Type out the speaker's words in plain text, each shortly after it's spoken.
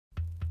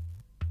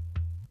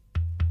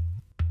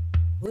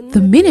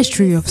The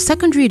Ministry of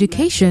Secondary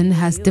Education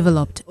has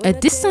developed a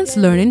distance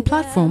learning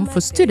platform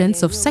for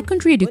students of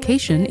secondary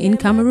education in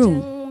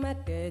Cameroon.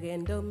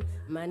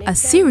 A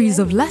series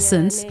of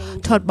lessons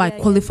taught by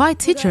qualified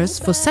teachers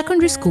for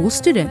secondary school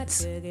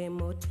students.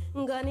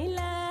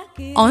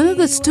 Under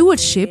the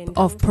stewardship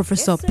of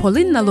Professor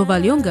Pauline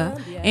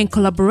Nalovalyonga, in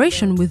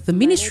collaboration with the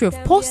Ministry of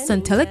Posts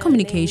and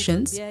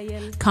Telecommunications,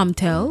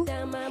 CAMTEL,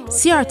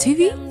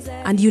 CRTV,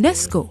 and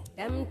UNESCO.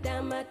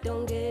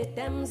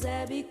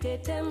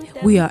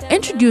 We are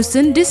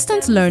introducing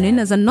distance learning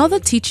as another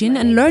teaching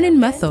and learning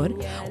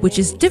method which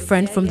is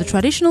different from the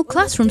traditional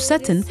classroom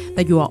setting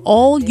that you are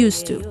all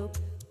used to.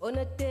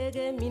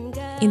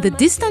 In the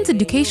distance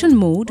education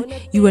mode,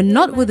 you are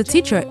not with the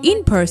teacher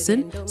in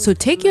person, so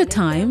take your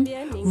time,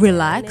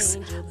 relax,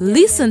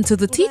 listen to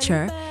the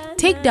teacher,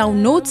 take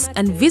down notes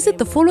and visit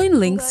the following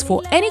links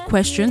for any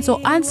questions or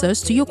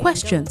answers to your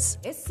questions.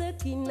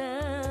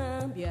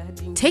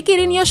 Take it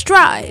in your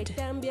stride.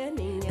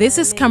 This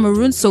is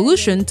Cameroon's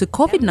solution to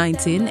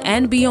COVID-19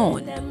 and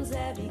beyond.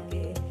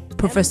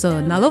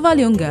 Professor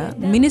Nalovalyonga,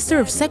 Minister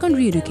of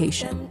Secondary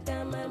Education.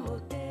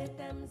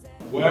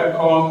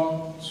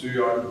 Welcome to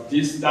your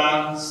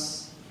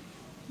distance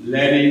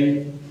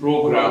learning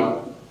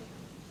program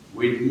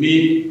with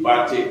me,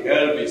 Bate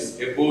Elvis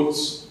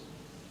Ebot,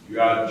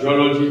 your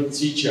geology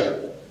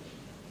teacher.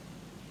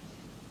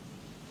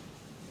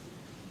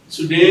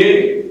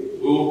 Today,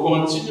 we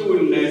will continue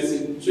with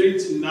lesson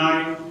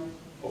 29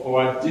 of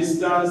our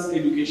distance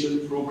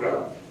education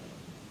program.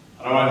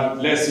 And our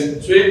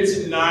lesson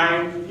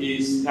 29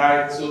 is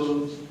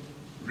titled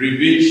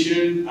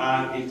Revision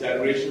and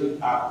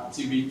Integration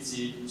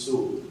Activity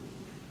 2.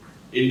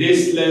 In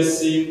this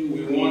lesson,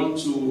 we want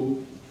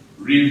to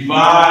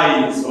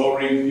revise or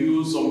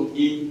review some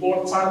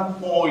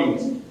important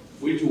points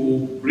which will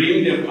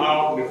bring them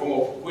out in the form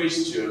of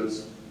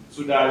questions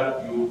so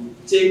that you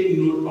take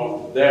note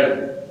of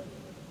them.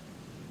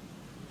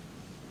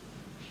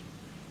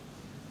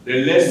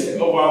 The lesson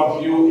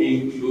overview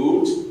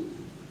includes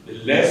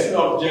the lesson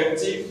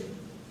objective,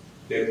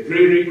 the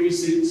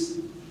prerequisites,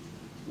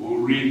 we'll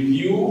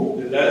review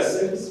the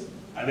lessons,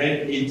 and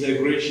then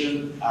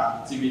integration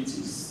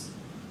activities.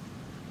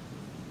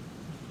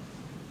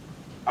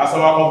 As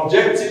our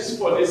objectives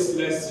for this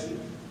lesson,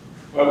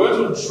 we're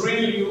going to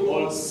drill you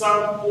on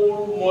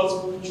sample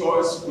multiple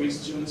choice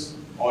questions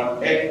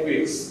on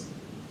earthquakes,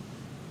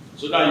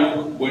 so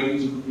that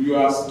when you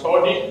are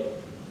studying,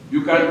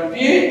 you can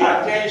pay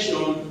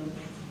attention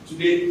to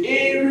the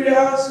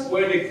areas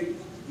where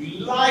the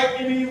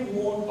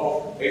likelihood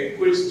of a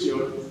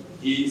question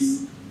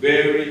is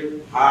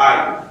very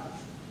high.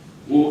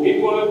 We'll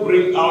equally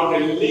bring out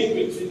the link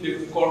between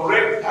the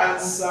correct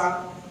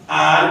answer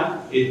and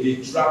a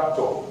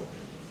detractor.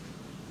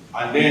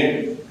 And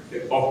then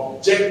the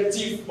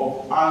objective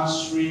of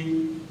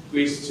answering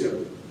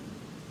questions.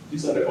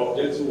 These are the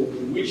objectives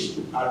we wish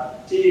to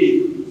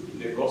attain in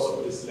the course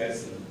of this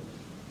lesson.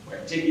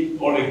 I take it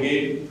all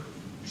again,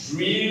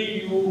 drill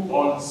you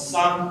on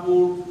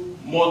sample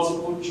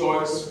multiple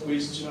choice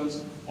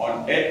questions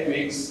on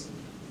earthquakes,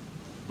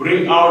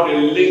 bring out the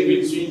link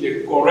between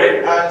the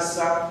correct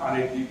answer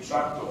and a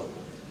detractor.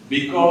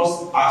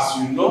 Because as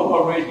you know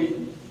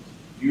already,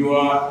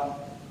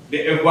 the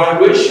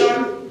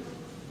evaluation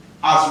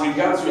as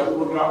regards your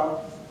program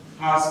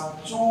has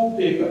two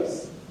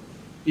papers,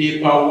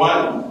 paper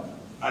 1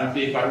 and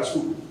paper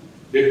 2.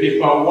 The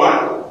paper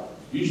 1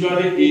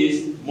 usually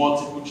is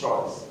multiple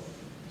choice.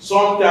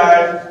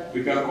 Sometimes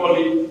we can call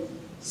it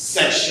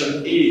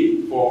section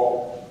A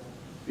for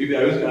if they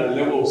are using at the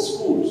level of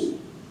schools.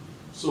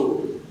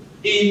 So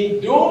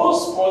in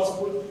those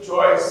multiple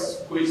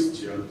choice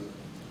questions,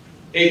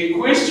 a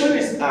question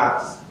is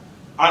asked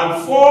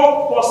and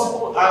 4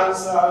 possible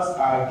answers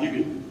are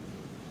given.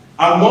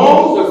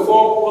 Among the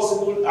 4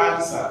 possible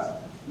answers,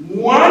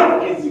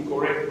 1 is the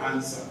correct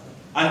answer,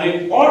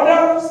 and the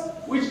others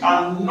which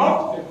are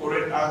not the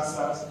correct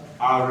answers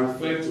are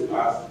referred to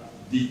as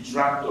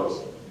detractors.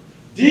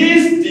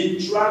 These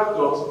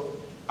detractors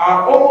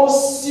are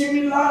almost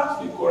similar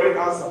to the correct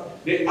answer.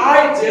 The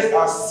ideas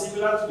are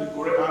similar to the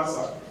correct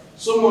answer.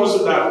 So much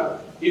so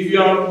that if you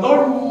have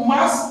not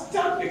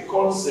mastered the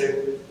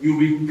concept, you'll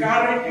be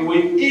carried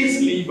away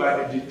easily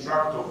by the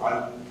detractor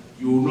and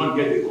you will not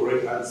get the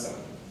correct answer.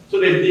 So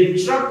the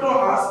detractor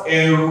has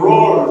a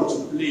role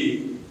to play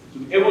to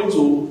be able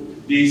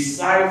to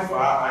decipher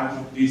and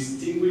to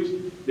distinguish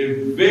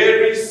the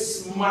very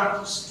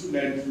smart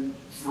student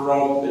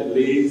from the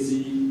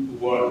lazy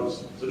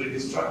ones. So the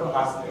detractor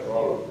has a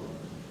role.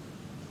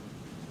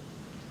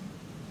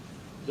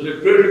 So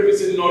the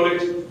prerequisite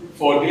knowledge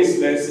for this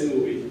lesson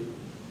will be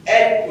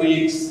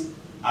earthquakes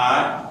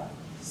and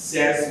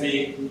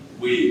seismic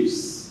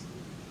waves.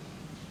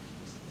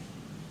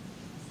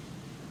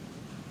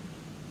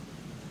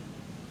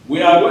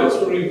 We are going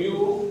to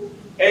review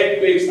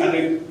earthquakes, and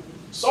the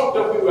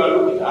subtopic we are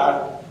looking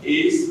at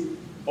is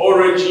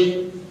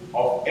origin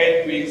of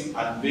earthquakes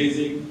and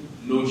basic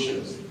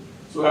notions.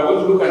 So we are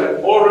going to look at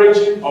the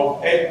origin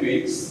of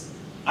earthquakes,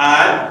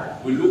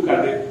 and we look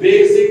at the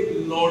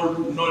basic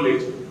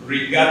knowledge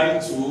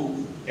regarding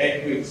to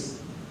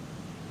earthquakes.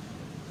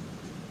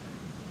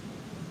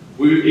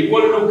 We will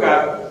equally look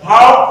at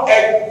how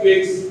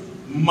earthquakes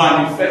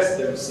manifest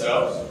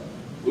themselves.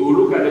 We will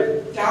look at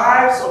the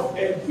types of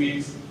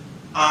earthquakes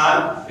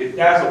and the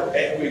types of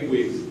earthquake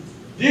waves.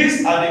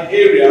 These are the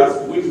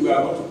areas which we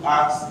are going to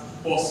ask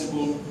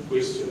possible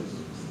questions.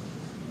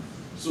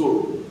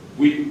 So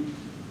we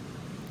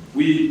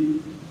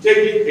take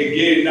it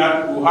again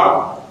that we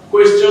have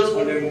questions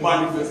on the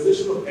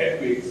manifestation of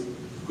earthquakes,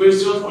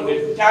 questions on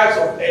the types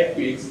of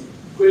earthquakes,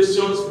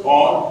 questions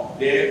on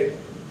the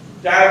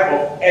type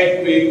of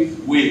earthquake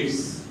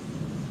waves.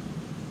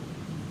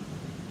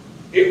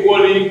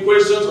 Equally,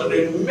 questions on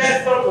the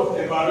method of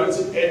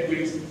evaluating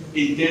earthquakes,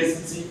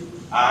 intensity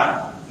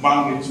and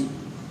magnitude.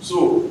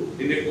 So,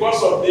 in the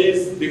course of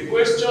this, the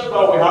questions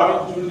that we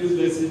have during this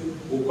lesson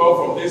will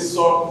come from this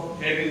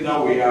sub-heading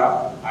that we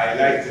have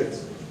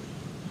highlighted.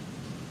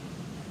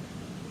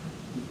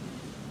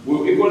 We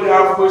will equally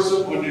have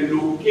questions on the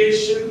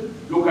localization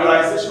of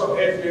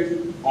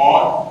earthquakes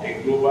on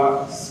a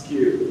global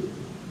scale.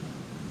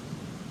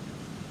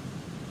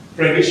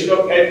 Prediction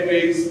of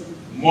earthquakes,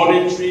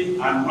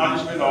 monitoring and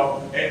management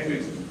of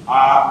earthquakes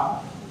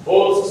are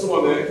also some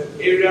of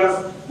the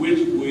areas which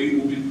we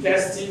will be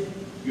testing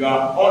your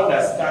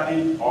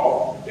understanding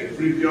of the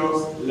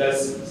previous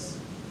lessons.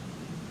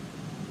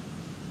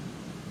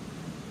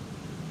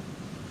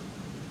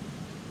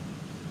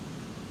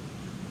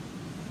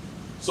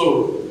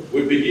 So,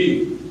 we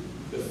begin.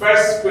 The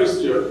first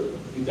question,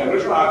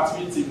 integration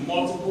activity,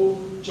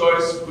 multiple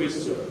choice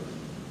question.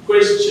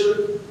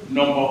 Question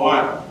number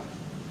 1.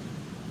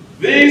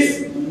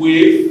 This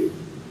wave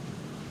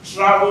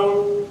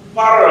travel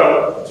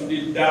parallel to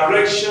the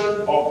direction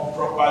of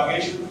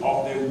propagation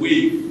of the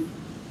wave.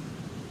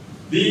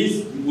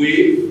 This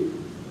wave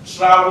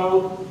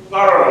travel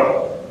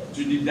parallel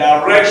to the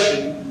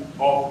direction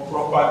of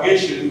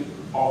propagation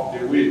of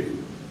the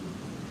wave.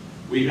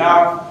 We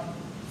have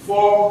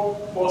 4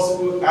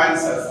 possible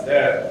answers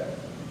there.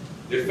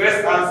 The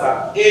first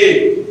answer,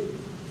 A,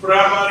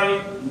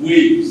 primary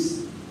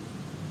waves.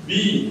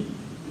 B,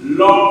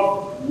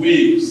 log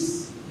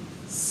waves.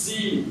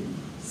 C,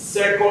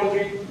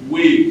 secondary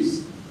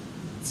waves.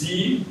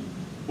 D,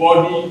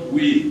 body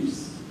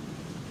waves.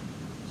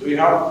 So we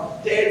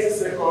have 30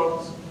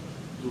 seconds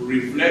to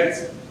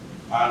reflect,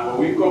 and when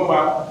we come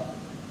back,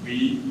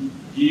 we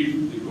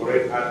give the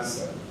correct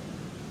answer.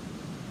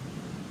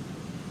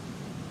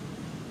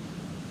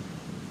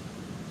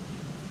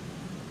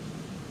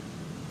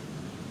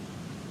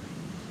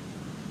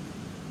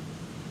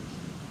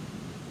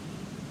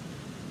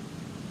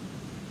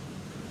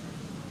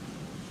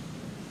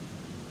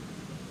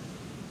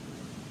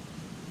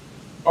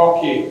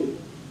 Okay.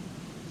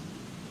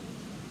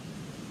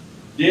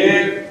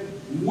 The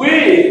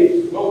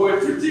waves, when we're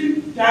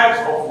treating types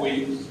of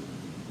waves,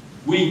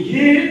 we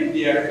give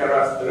their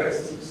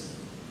characteristics.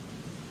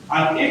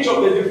 And each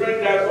of the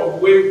different types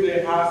of waves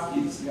there has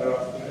its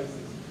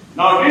characteristics.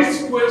 Now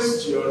this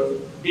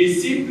question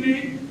is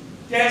simply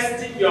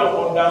testing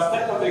your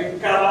understanding of the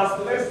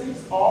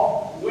characteristics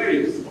of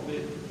waves, of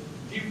the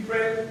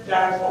different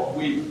types of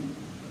waves.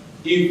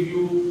 If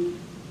you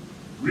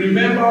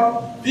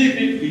remember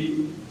vividly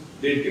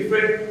the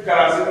different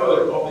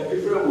characteristics of the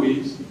different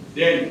waves,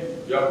 then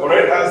your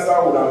correct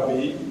answer would have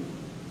been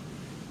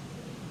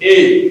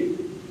A,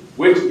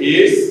 which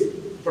is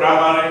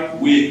primary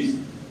waves.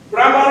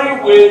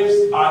 Primary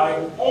waves are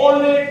the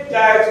only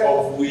types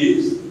of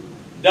waves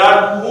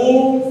that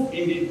move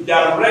in the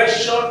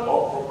direction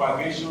of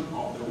propagation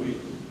of the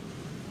wave.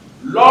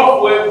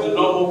 Log waves do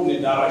not move in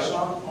the direction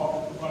of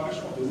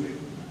propagation of the wave.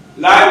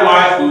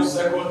 Likewise, those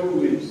secondary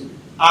waves.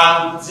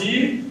 And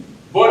D,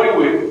 body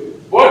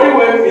wave. Body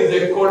wave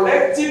is a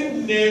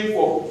collective name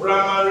for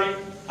primary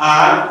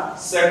and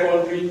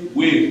secondary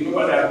waves.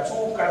 Remember, there are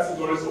 2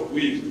 categories of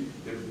waves.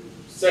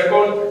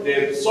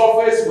 The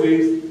surface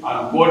waves and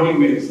body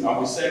waves. And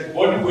we said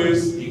body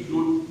waves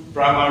include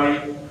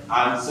primary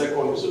and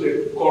secondary. So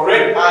the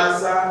correct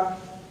answer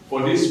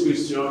for this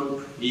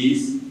question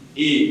is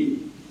A,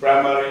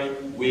 primary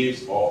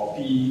waves or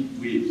P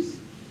waves.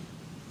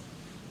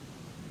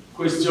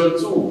 Question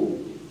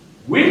 2.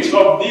 Which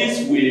of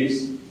these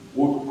waves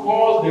would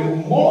cause the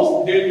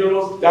most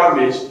dangerous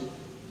damage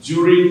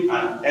during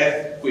an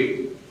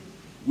earthquake?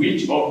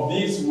 Which of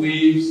these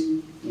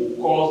waves will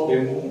cause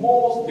the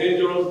most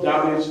dangerous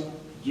damage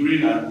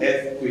during an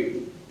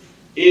earthquake?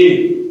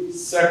 A,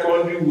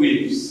 secondary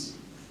waves.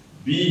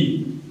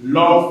 B,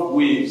 log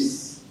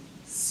waves.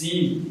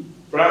 C,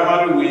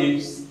 primary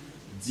waves.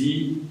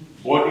 D,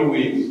 body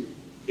waves.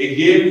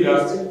 Again, we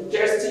are still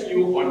testing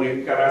you on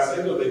the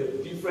characteristics of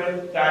the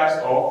different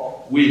types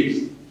of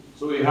waves.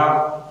 So we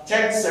have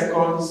 10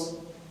 seconds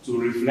to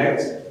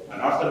reflect,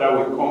 and after that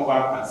we come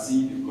back and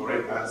see the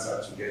correct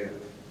answer together.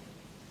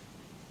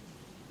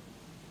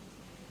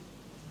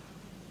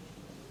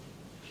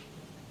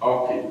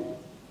 Okay.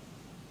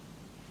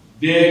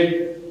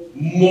 The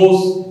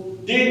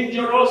most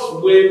dangerous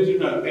wave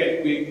during an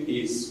earthquake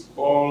is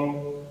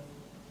called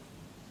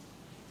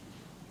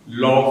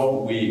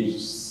log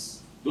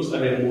waves. Those are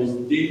the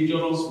most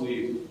dangerous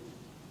waves.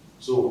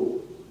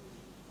 So,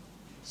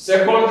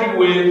 secondary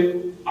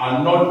waves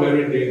are not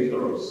very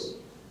dangerous.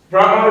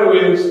 Primary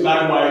waves,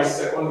 likewise,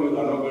 secondary waves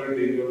are not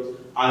very dangerous.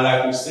 And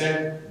like we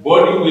said,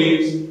 body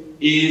waves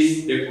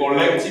is the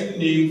collective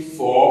name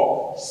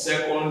for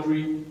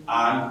secondary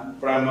and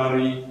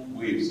primary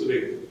waves. So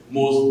the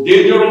most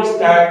dangerous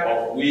type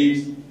of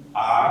waves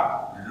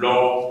are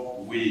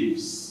log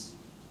waves.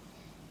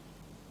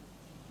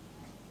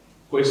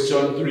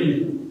 Question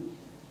 3.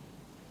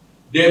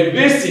 The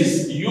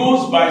basis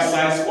used by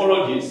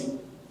seismologists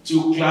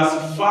to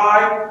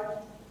classify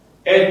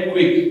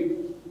earthquake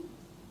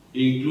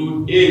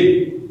include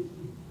A.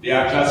 They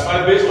are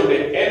classified based on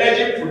the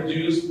energy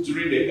produced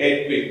during the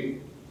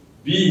earthquake.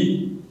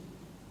 B.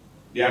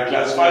 They are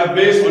classified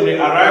based on the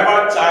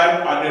arrival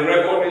time at the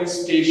recording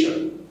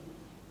station.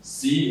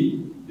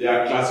 C. They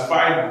are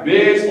classified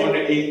based on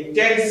the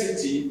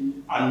intensity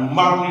and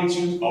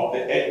magnitude of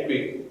the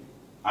earthquake.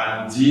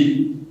 And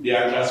D. They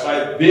are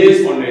classified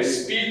based on the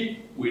speed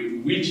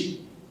with which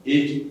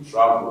it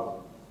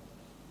travels.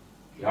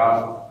 You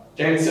have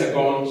 10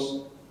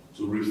 seconds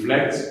to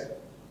reflect,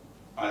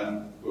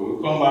 and when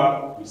we come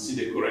back, we see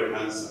the correct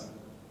answer.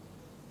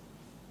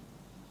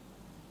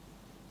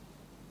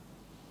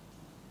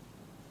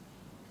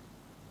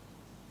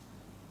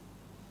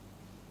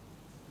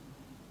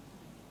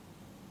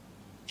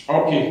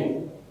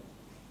 Okay.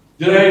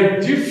 There are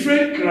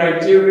different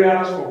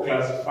criteria for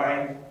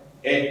classifying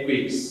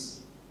earthquakes,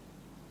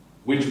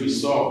 which we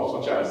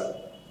saw, such as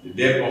the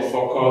depth of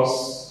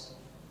focus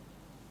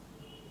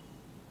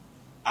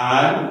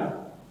and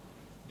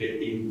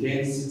the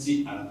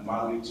intensity and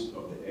magnitude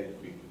of the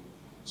earthquake.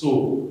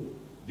 So,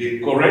 the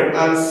correct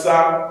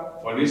answer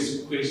for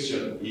this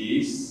question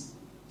is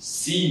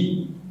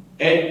C.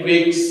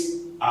 Earthquakes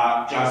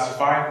are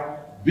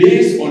classified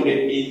based on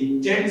the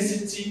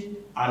intensity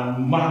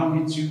and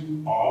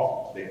magnitude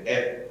of the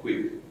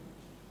earthquake.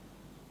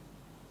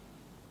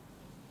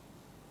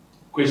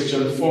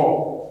 Question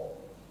 4.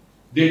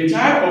 The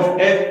type of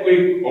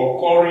earthquake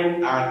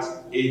occurring at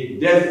a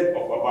depth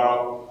of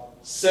about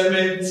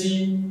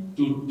 70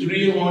 to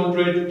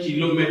 300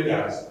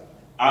 kilometers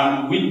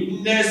and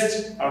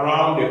witnessed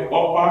around the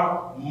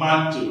upper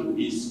mantle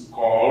is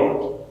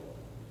called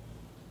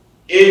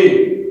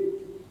A.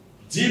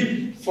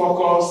 Deep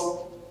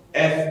focused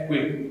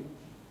earthquake.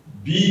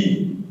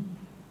 B.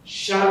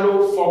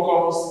 Shallow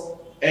focused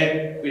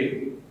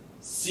earthquake.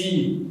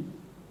 C.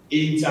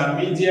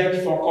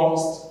 Intermediate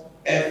focused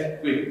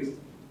earthquake.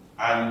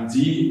 And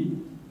D.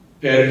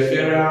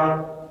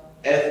 Peripheral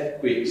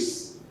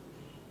earthquakes.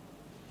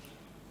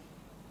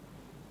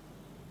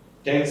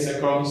 10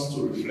 seconds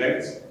to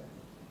reflect.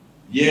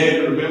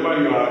 Here,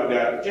 remember they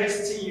are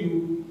testing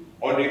you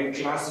on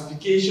the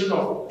classification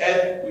of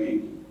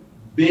earthquake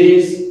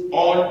based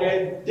on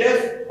the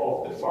depth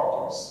of the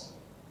focus.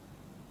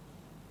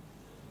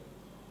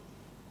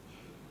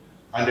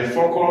 And the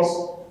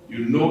focus,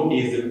 you know,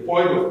 is the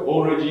point of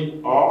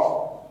origin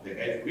of the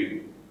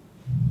earthquake.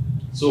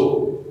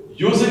 So,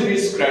 using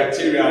this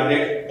criteria,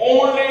 the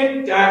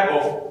only type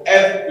of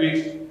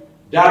earthquake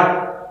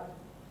that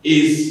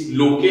is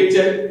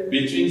located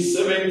between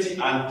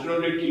 70 and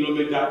 300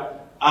 kilometers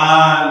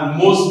and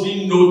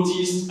mostly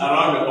noticed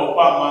around the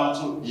upper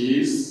mantle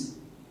is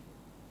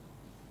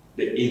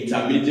the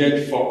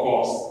intermediate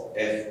focus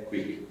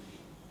earthquake.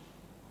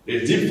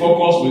 The deep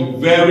focus will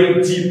be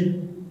very deep,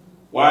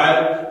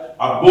 while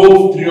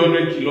above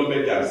 300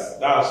 kilometers,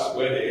 that's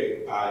where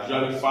they are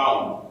usually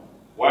found.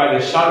 While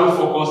the shallow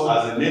focus,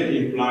 as the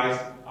name implies,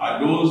 are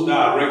those that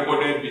are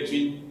recorded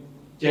between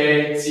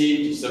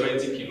 30 to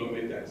 70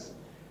 kilometers.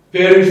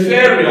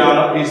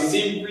 Peripheral is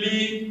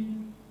simply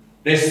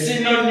the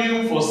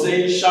synonym for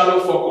saying shallow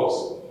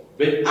focus,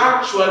 but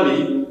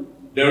actually,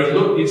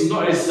 it's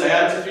not a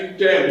scientific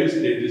term. It's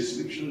the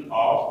description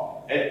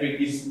of earthquake.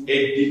 It's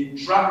a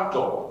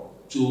detractor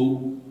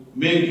to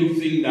make you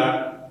think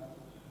that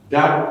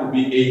that could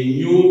be a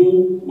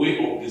new way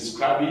of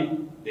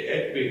describing the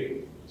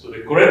earthquake. So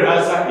the correct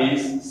answer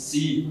is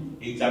C.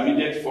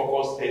 Intermediate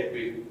focused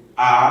earthquake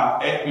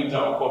are earthquakes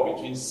that occur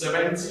between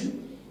 70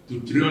 to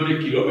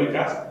 300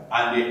 kilometers,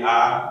 and they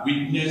are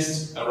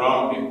witnessed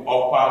around the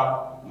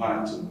upper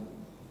mantle.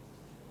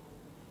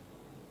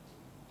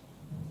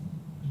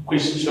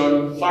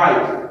 Question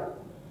 5.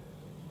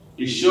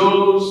 It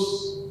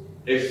shows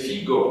a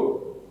figure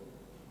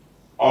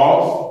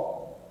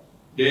of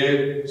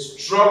the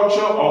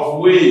structure of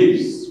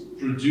waves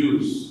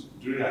produced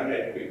during an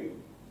earthquake.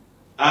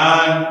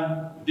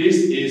 And this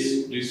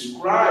is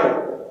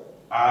described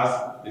as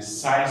the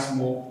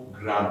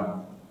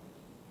seismogram.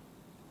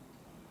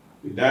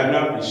 The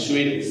diagram is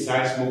showing a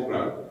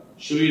seismogram,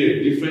 showing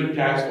the different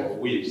types of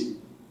waves.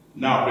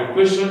 Now, the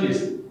question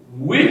is,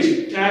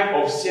 which type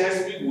of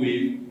seismic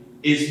wave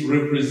is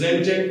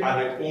represented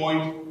at the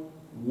point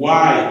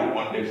Y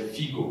on the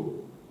figure?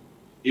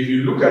 If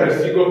you look at the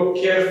figure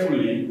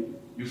carefully,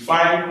 you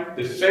find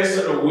the first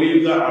set of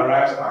waves that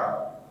arrives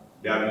at,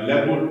 they are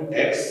labeled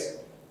X,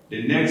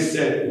 the next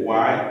set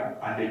Y,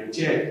 and the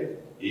third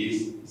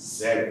is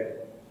Z.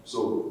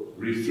 So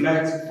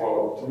reflect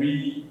for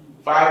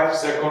 5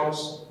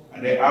 seconds,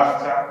 and then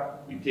after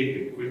we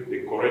take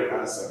the correct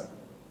answer.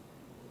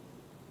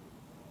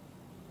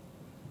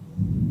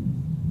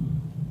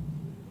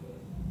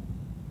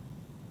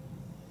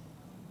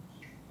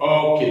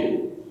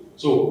 Okay,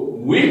 so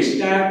which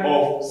type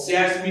of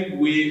seismic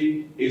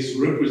wave is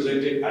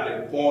represented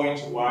at the point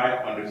Y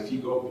on the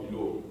figure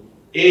below?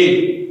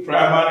 A.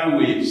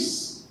 Primary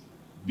waves.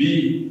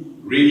 B.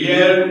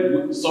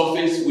 Real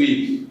surface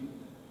wave.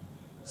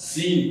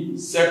 C.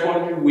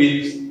 Secondary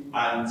waves.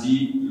 And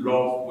D.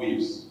 Love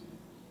waves.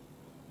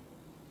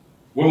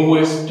 When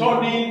we're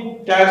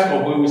studying types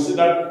of waves, we see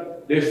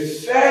that the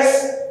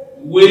first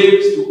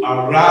waves to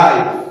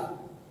arrive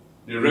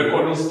the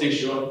recording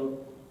station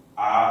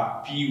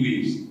are P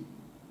waves.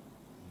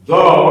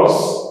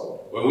 Thus,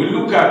 when we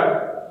look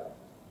at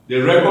the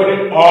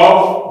recording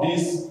of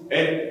these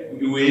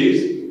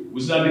waves,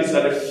 we see that these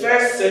are the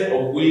first set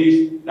of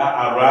waves that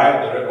arrive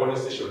at the recording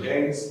station.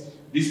 Hence,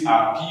 these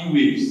are P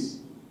waves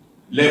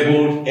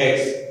labeled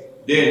X.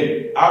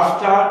 Then,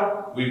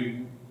 after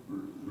we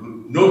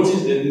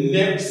notice the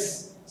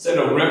next set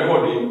of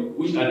recording,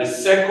 which are the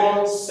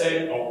second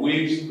set of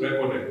waves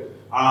recorded,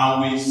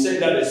 and we say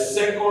that the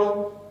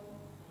second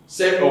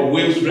set of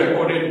waves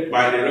recorded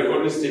by the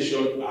recording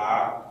station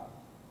are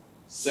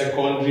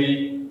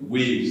secondary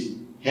waves.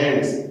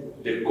 Hence,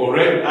 the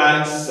correct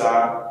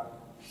answer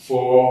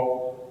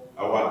for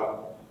our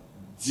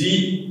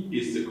D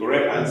is the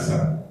correct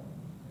answer.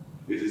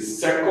 It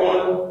is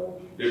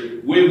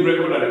the wave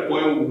record at the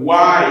point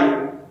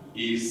Y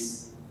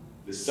is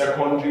the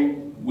secondary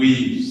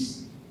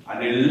waves.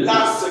 And the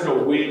last set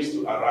of waves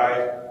to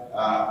arrive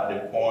at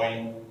the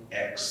point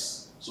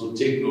X. So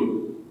take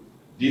note.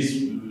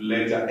 This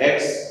letter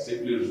X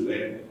simply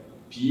represents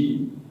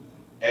P,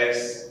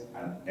 S,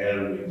 and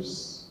L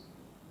waves.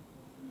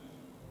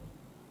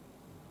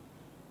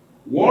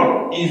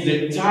 What is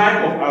the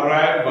time of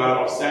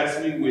arrival of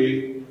seismic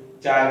wave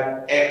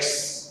type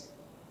X?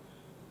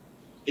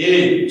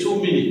 A.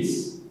 2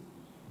 minutes.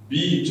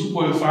 B.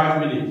 2.5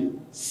 minutes.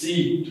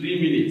 C.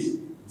 3 minutes.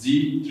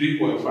 D.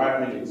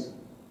 3.5 minutes.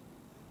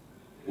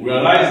 We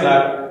realize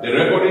that the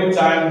recording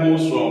time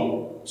moves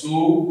from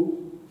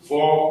 2,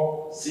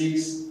 4,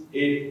 6,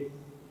 8,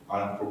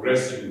 and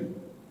progressively.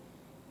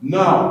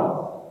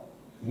 Now,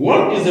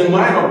 what is the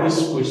mind of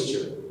this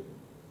question?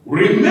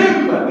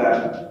 Remember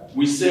that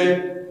we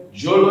said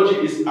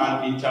geology is an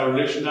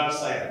interrelational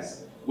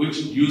science which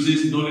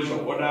uses knowledge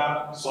from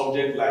other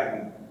subjects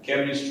like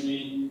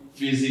chemistry,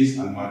 physics,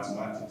 and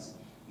mathematics.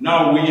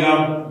 Now, we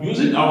are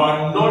using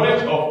our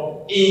knowledge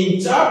of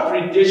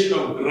interpretation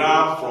of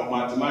graph from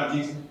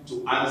mathematics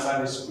to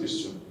answer this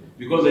question.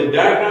 Because the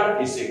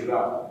diagram is a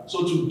graph.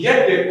 So to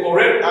get the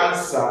correct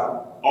answer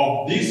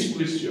of this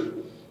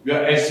question, we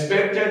are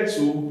expected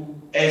to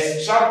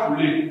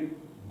extrapolate,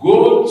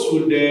 go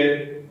to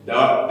the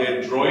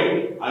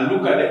drawing and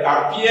look at the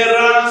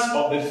appearance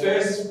of the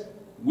first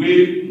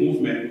wave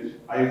movement,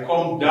 and you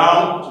come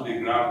down to the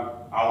graph,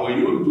 and when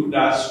you do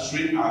that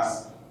straight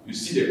as you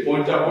see the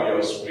pointer on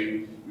your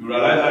screen, you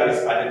realize that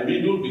it's at the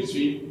middle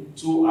between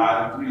 2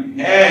 and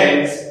 3.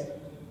 Hence,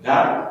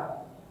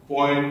 that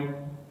point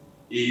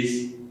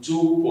is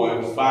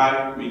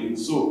 2.5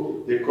 minutes.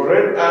 So the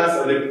correct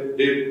answer,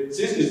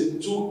 since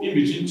it's in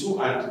between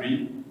 2 and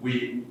 3,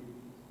 we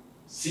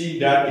see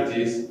that it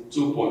is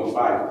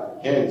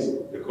 2.5. Hence,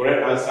 the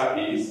correct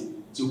answer is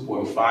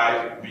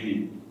 2.5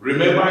 minutes.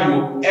 Remember,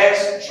 you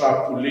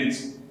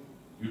extrapolate.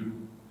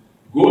 You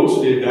go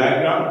to the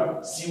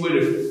diagram, see where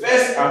the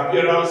first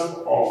appearance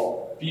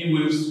of P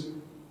waves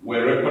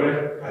were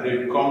recorded, and then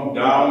you come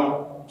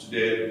down to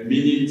the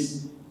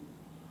minutes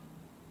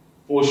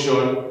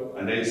portion,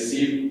 and then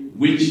see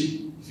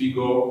which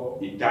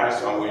figure it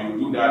ties to. And when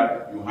you do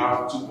that, you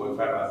have 2.5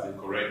 as the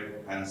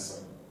correct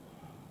answer.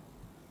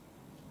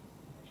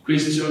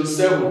 Question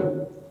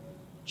 7.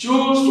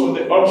 Choose from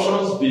the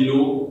options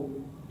below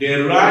the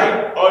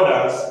right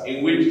orders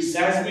in which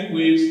seismic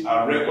waves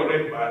are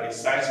recorded by a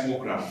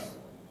seismograph.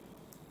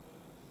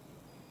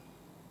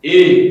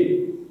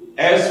 A.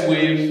 S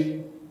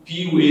wave,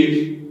 P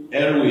wave,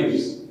 L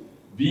waves.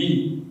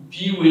 B.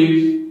 P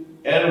wave,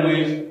 L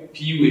wave,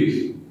 P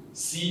wave.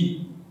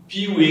 C.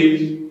 P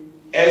wave,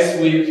 S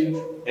wave,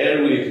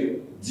 L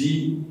wave.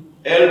 D.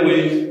 L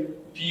wave,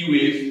 P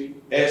wave,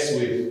 S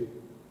wave.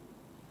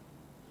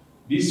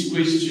 This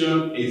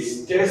question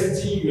is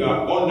testing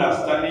your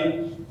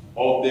understanding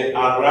of the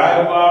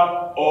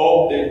arrival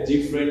of the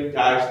different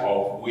types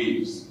of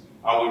waves.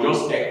 I will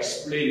just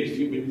explain a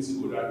few minutes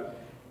ago that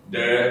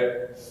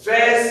the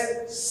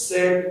first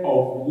set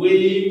of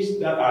waves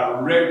that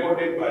are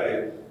recorded by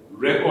the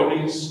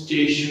recording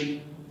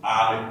station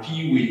are the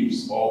P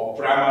waves or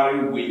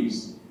primary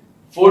waves,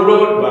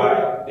 followed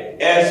by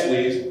the S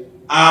waves,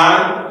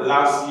 and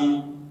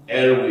lastly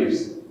L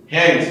waves.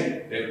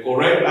 Hence, the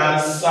correct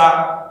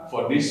answer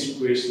for this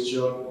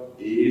question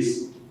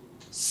is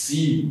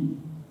C.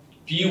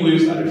 P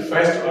waves are the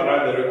first to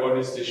arrive at the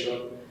recording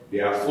station.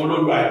 They are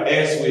followed by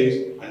S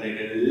waves, and then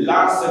the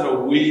last set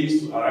of waves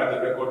to arrive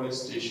at the recording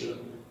station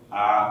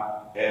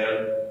are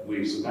L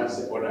waves. So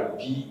that's the order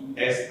P,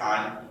 S,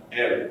 and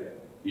L.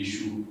 It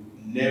should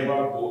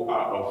never go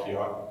out of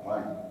your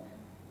mind.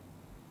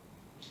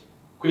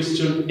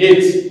 Question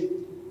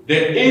 8.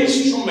 The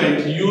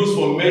instrument used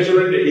for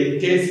measuring the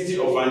intensity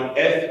of an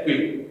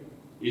earthquake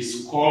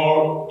is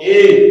called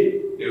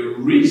A, the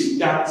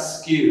Richter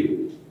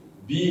scale,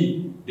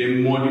 B,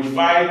 the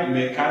modified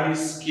Mercalli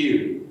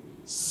scale,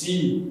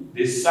 C,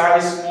 the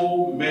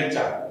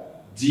seismometer,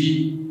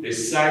 D, the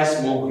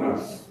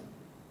seismograph.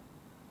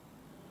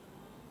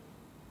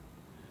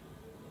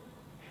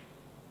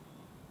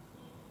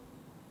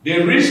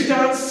 The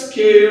Richter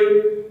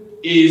scale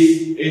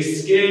is a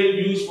scale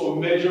used for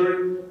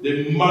measuring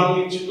the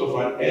magnitude of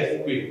an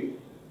earthquake.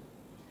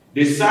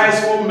 The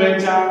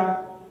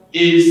seismometer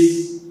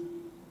is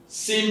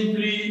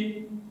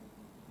simply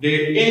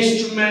the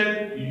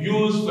instrument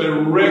used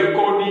for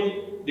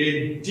recording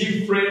the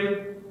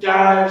different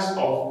types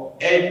of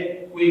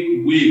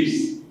earthquake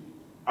waves.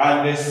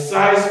 And the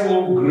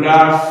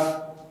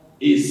seismograph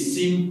is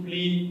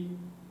simply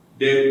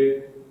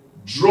the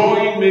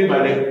drawing made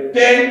by the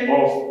pen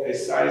of a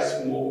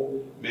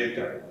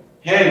seismometer.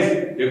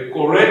 Hence, the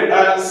correct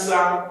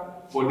answer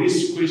for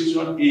this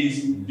question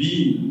is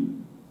B.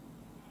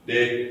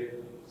 The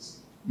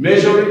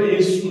measuring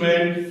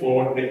instrument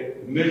for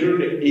measuring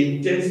the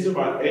intensity of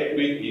an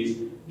earthquake is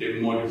the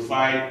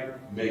modified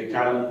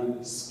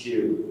Mercalli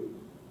scale.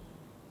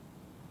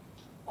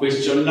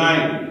 Question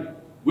 9.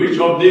 Which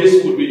of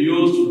these could be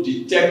used to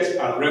detect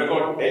and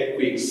record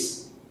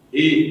earthquakes?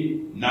 A.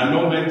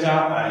 Nanometer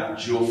and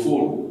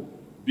geophone.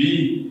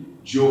 B.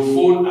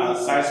 Geophone and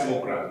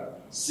seismograph.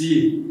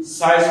 C.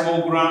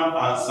 Seismogram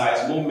and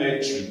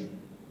seismometry.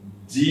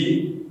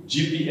 D.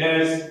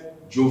 GPS,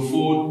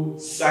 geophone,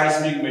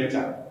 seismic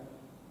meter.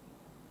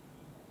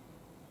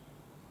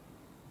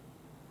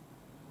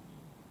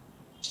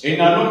 A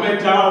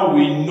nanometer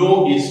we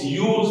know is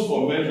used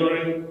for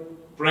measuring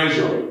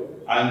pressure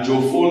and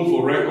geophone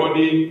for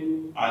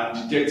recording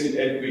and detecting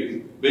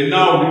earthquakes. But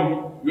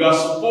now we are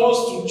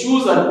supposed to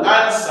choose an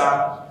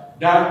answer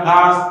that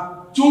has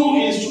two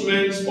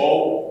instruments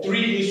or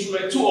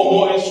two or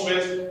more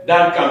instruments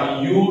that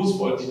can be used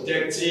for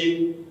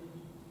detecting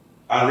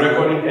and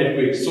recording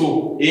earthquakes.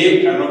 So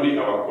A cannot be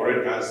our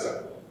correct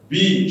answer.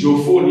 B,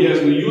 geophone.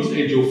 Yes, we use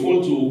a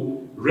geophone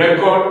to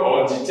record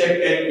or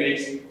detect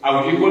earthquakes,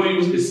 and we equally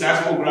use a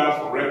seismograph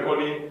for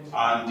recording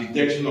and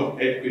detection of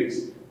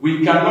earthquakes.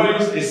 We cannot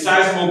use a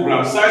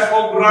seismogram.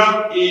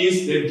 Seismogram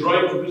is the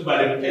drawing produced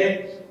by the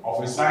pen of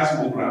a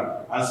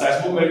seismogram, and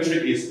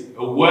seismometry is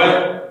a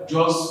word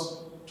just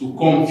to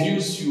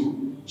confuse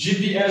you.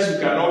 GPS,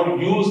 we cannot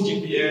use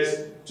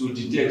GPS to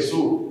detect.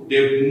 So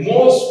the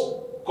most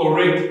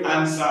correct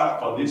answer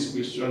for this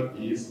question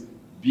is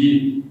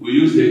B. We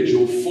use the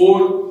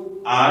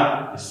geophone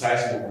and the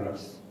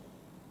seismograph.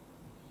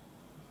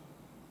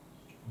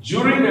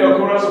 During the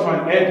occurrence of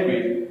an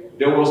earthquake,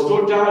 there was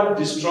total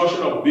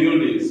destruction of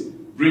buildings,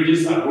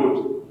 bridges, and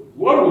roads.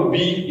 What would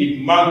be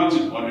its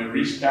magnitude on a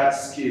Richter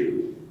scale?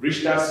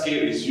 Richter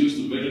scale is used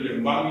to measure the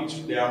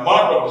magnitude, the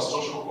amount of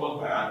destruction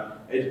caused by an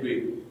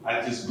earthquake, and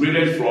it is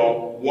graded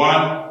from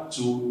 1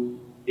 to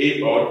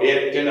 8 or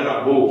 10 and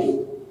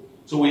above.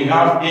 So we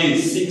have A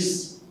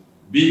 6,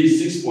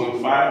 B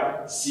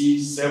 6.5,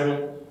 C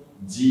 7,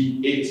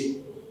 D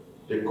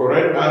 8. The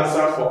correct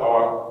answer for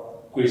our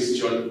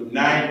question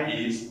 9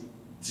 is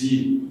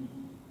D.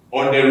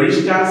 On the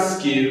Richter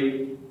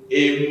scale,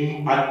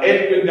 an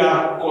earthquake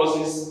that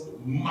causes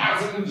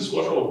massive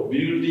destruction of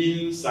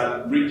buildings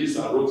and bridges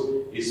and roads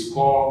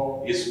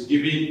is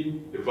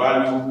given the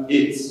value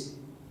 8.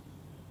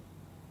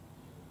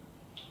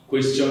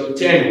 Question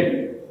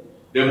 10.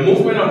 The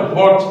movement of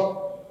hot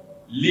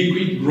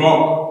liquid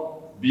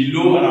rock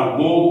below and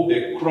above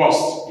the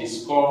crust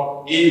is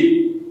called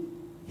A.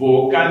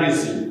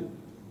 Volcanism,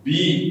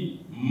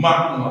 B.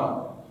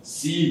 Magma,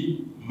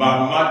 C.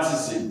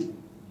 Magmatism,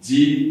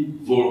 D.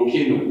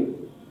 Volcano.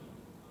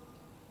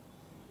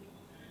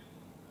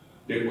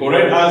 The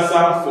correct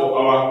answer for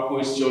our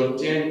question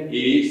 10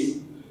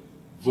 is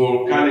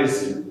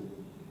volcanism.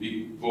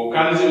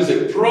 Volcanism is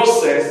a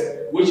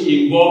process which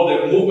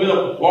involves the movement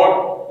of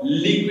hot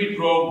liquid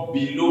rock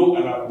below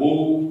and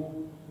above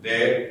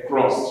the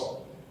crust.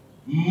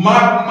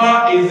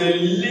 Magma is a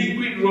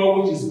liquid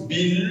rock which is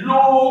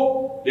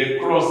below the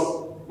crust.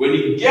 When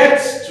it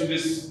gets to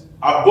this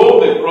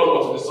above the crust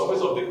or to the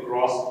surface of the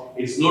crust,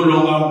 it's no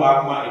longer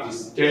magma, it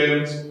is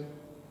termed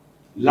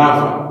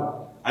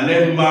lava. And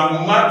then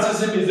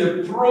magmatism is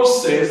a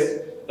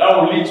process that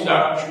will lead to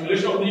the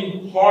accumulation of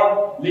the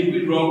hot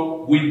liquid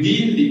rock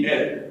within the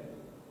earth.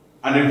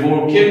 And a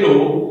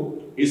volcano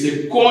is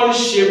a cone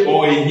shape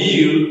or a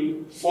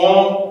hill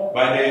formed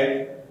by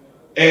the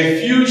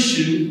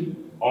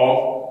effusion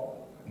of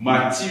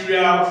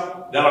materials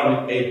that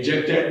have been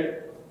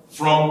ejected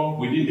from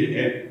within the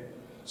earth.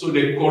 So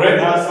the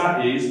correct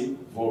answer is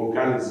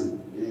volcanism.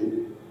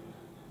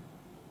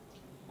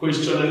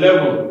 Question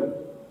 11.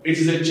 It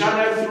is a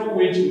channel through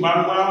which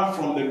magma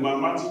from the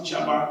magmatic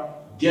chamber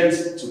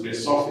gets to the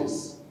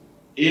surface.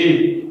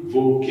 A.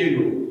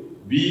 Volcano.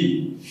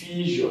 B.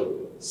 Fissure.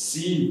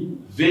 C.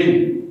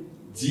 Vein.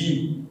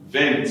 D.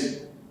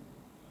 Vent.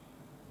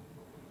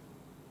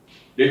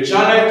 The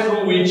channel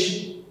through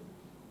which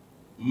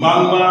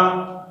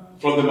magma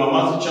from the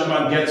magmatic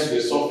chamber gets to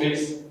the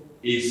surface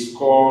is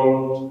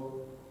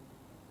called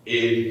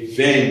a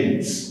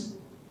vent.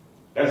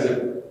 That's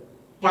a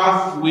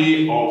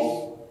pathway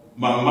of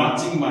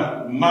magmatic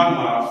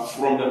magma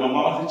from the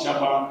magmatic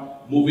chamber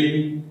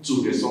moving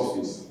to the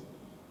surface.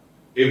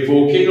 A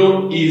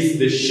volcano is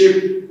the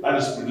shape that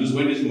is produced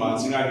when this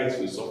material gets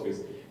to the surface.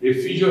 A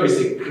fissure is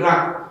a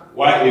crack,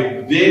 while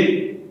a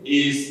vein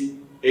is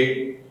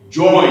a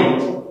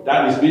joint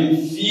that is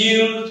being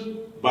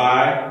filled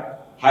by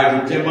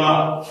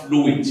hydrothermal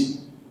fluid.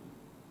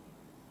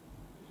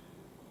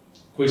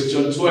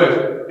 Question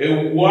 12.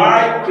 A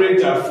wide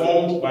crater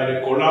formed by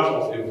the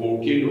collapse of a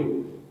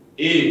volcano.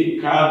 A.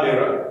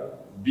 Caldera.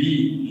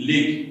 B.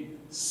 Lake.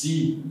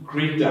 C.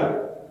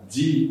 Crater.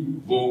 D.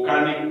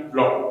 Volcanic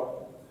block.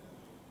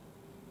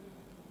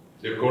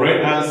 The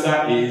correct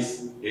answer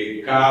is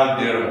a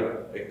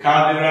caldera. A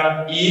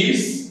caldera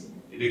is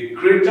the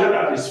crater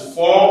that is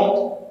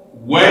formed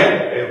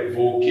when a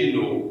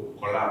volcano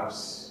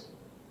collapses.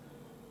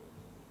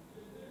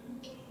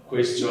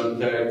 Question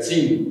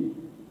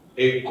 13.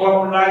 A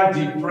cup-like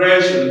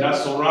depression that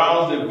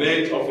surrounds the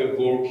vent of a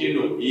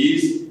volcano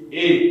is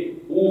A.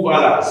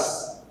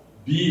 Uvalas.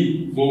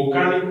 B.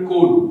 Volcanic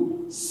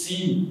cone.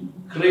 C.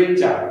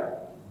 Crater.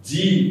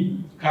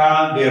 D.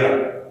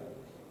 Caldera.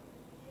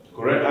 The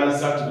correct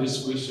answer to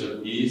this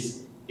question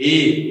is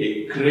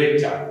A.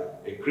 Crater.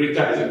 A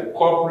crater is a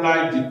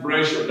cup-like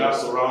depression that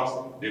surrounds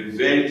the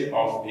vent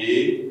of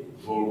a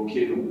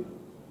volcano.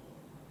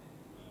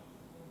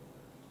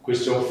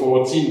 Question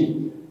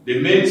 14. The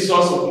main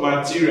source of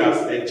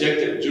materials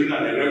ejected during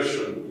an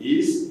eruption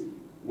is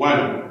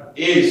 1.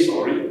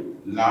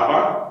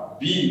 Lava.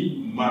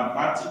 B.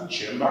 Magmatic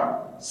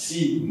chamber.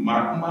 C.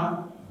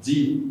 Magma.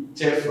 D.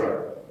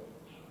 Tephra.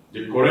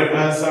 The correct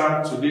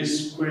answer to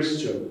this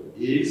question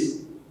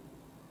is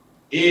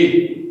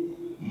A.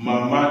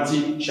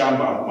 Magmatic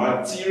chamber.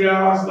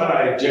 Materials that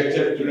are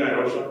ejected during an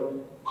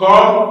eruption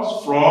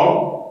comes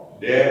from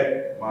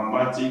the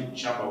magmatic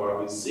chamber. We have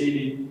been saying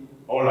it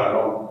all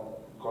along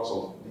because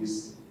of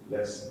this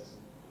lesson.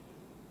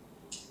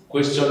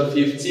 Question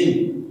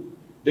 15.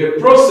 The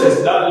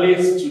process that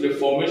leads to the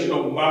formation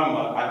of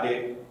magma at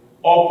the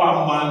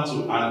upper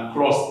mantle and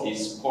crust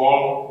is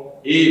called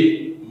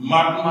A.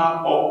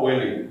 Magma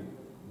upwelling.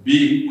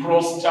 B.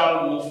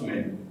 Crustal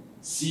movement.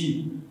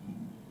 C.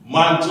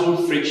 Mantle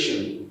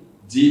friction.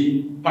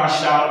 D.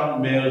 Partial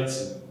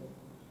melting.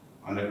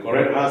 And the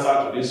correct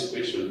answer to this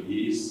question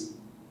is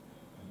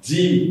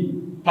D.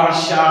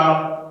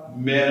 Partial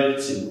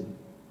melting.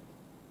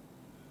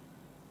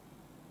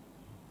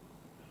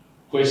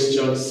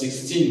 Question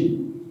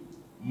 16.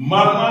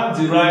 Magma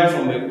derived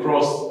from the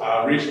crust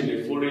are rich in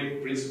the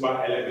following principal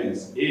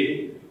elements.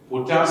 A.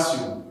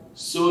 Potassium,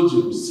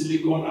 sodium,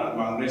 silicon, and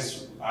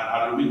magnesium, and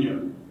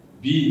aluminium.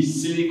 B.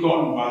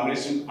 Silicon,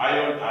 magnesium,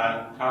 iron,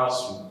 and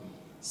calcium.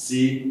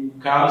 C.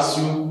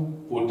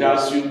 Calcium,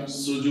 potassium,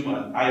 sodium,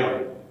 and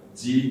iron.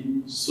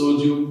 D.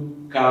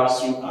 Sodium,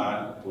 calcium,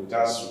 and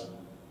potassium.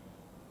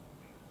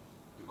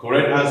 The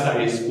correct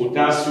answer is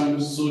potassium,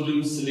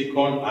 sodium,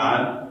 silicon,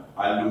 and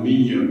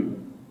aluminium.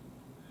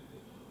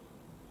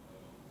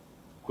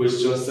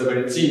 Question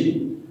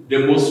 17.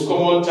 The most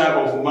common type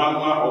of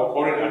magma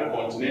occurring at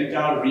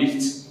continental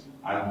rifts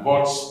and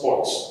hot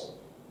spots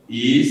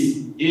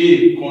is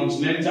A.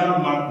 Continental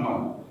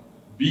magma.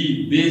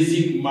 B.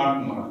 Basic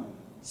magma.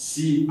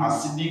 C.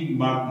 Acidic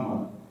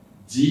magma.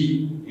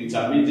 D.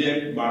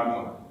 Intermediate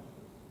magma.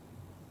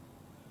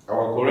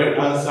 Our correct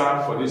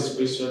answer for this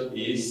question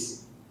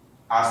is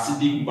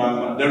acidic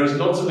magma. There is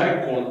nothing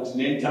like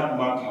continental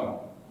magma.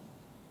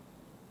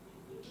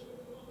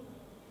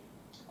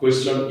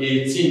 Question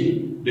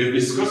 18. The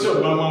viscosity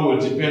of magma will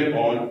depend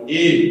on A.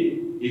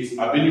 Its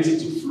ability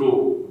to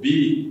flow.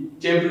 B.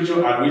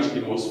 Temperature at which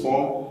it was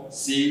formed.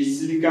 C.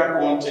 Silica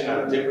content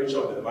and temperature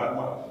of the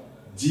magma.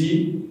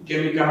 D.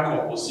 Chemical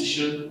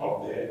composition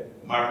of the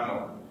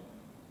magma.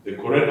 The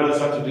correct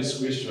answer to this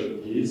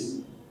question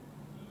is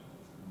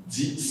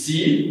D.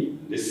 C.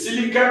 The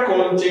silica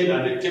content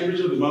and the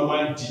temperature of the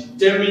magma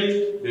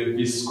determine the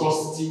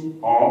viscosity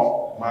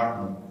of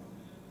magma.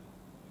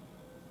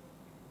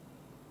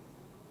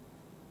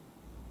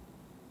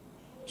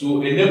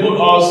 To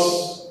enable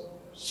us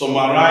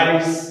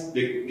summarize,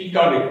 pick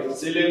out the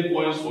salient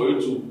points for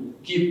you to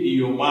keep in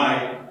your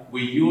mind,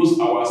 we use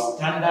our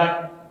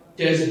standard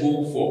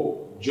textbook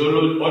for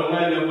geology,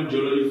 ordinary level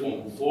geology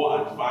from 4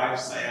 and 5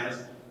 science,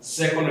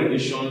 second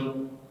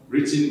edition,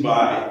 written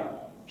by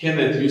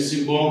Kenneth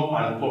Usinbaum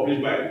and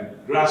published by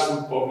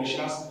Grassroots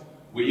Publishers.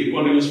 We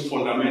equally use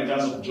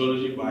Fundamentals of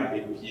Geology by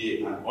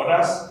APA and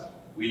others.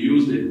 We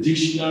use the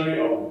dictionary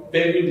of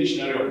Penguin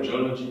Dictionary of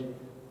Geology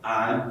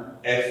and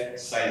F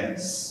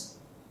Science.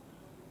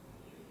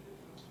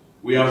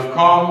 We have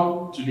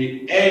come to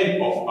the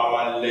end of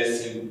our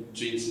lesson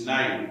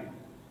 29.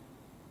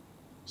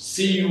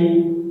 See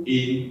you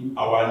you in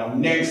our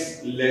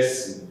next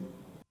lesson.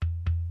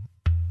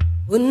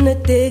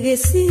 Unatege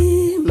si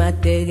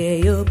matege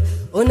yob,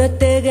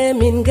 unatege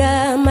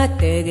minga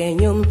matege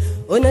nyum,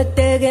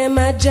 unatege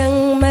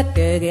majang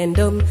matege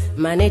ndom,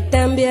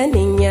 manetambia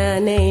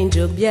ninyane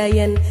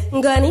njobyayen,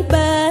 ngani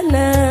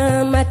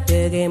bana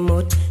matege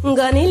mot,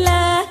 ngani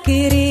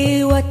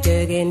lakiri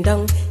watege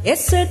ndong,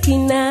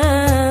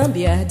 esakina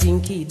bia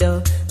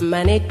dinkido,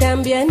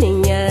 manetambia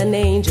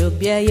ninyane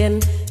njobyayen,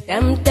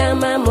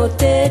 tamtama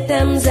mote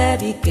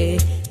tamzabike.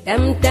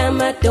 Tam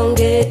tama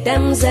tonge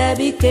tam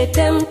zabike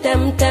tam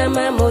tam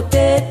tama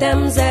mote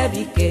tam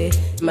zabike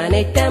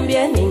mane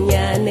tambia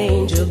ninyane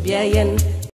njobyayen